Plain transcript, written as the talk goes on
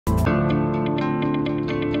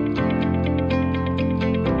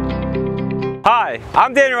Hi,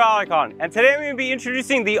 I'm Daniel Alarcon, and today I'm going to be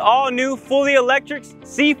introducing the all-new fully electric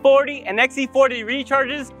C40 and XC40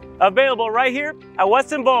 recharges available right here at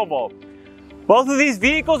Weston Volvo. Both of these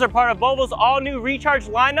vehicles are part of Volvo's all-new recharge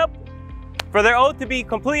lineup for their oath to be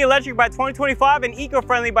completely electric by 2025 and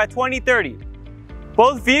eco-friendly by 2030.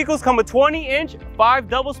 Both vehicles come with 20-inch 5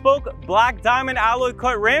 double-spoke black diamond alloy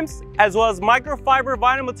cut rims, as well as microfiber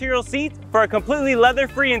vinyl material seats for a completely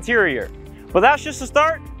leather-free interior. But that's just a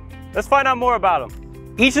start. Let's find out more about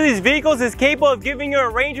them. Each of these vehicles is capable of giving you a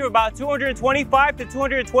range of about 225 to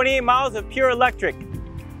 228 miles of pure electric.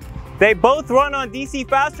 They both run on DC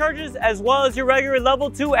fast chargers as well as your regular level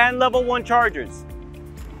 2 and level 1 chargers.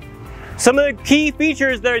 Some of the key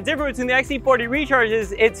features that are different between the XC40 Recharge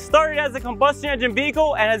is it started as a combustion engine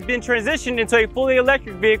vehicle and has been transitioned into a fully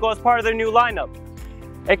electric vehicle as part of their new lineup.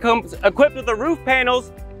 It comes equipped with the roof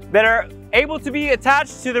panels that are able to be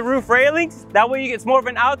attached to the roof railings. That way it's more of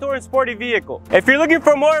an outdoor and sporty vehicle. If you're looking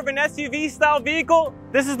for more of an SUV style vehicle,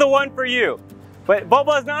 this is the one for you. But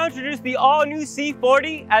Volvo has now introduced the all-new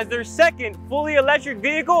C40 as their second fully electric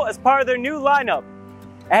vehicle as part of their new lineup.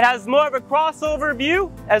 It has more of a crossover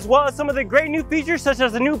view, as well as some of the great new features such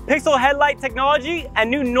as the new pixel headlight technology and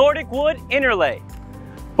new Nordic wood interlay.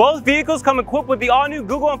 Both vehicles come equipped with the all-new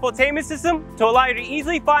Google infotainment system to allow you to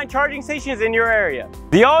easily find charging stations in your area.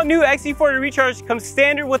 The all-new XC40 Recharge comes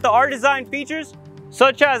standard with the R-Design features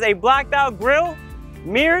such as a blacked out grille,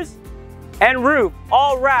 mirrors, and roof,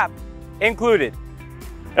 all wrapped included.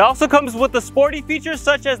 It also comes with the sporty features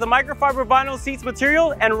such as the microfiber vinyl seats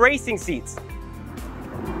material and racing seats.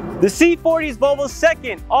 The C40 is Volvo's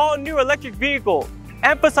second all-new electric vehicle,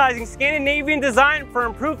 emphasizing Scandinavian design for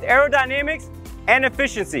improved aerodynamics and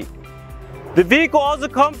efficiency. The vehicle also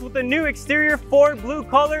comes with a new exterior Ford blue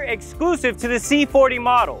color exclusive to the C40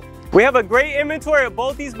 model. We have a great inventory of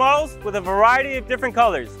both these models with a variety of different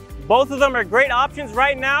colors. Both of them are great options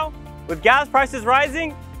right now with gas prices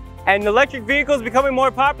rising and electric vehicles becoming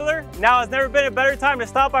more popular. Now has never been a better time to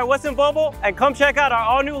stop by Weston Volvo and come check out our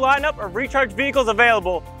all-new lineup of recharge vehicles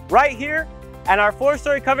available right here at our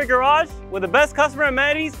 4-story covered garage with the best customer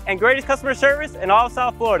amenities and greatest customer service in all of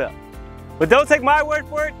South Florida. But don't take my word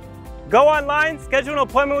for it. Go online, schedule an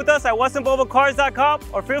appointment with us at westonvolvocars.com,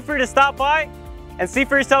 or feel free to stop by and see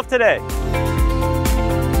for yourself today.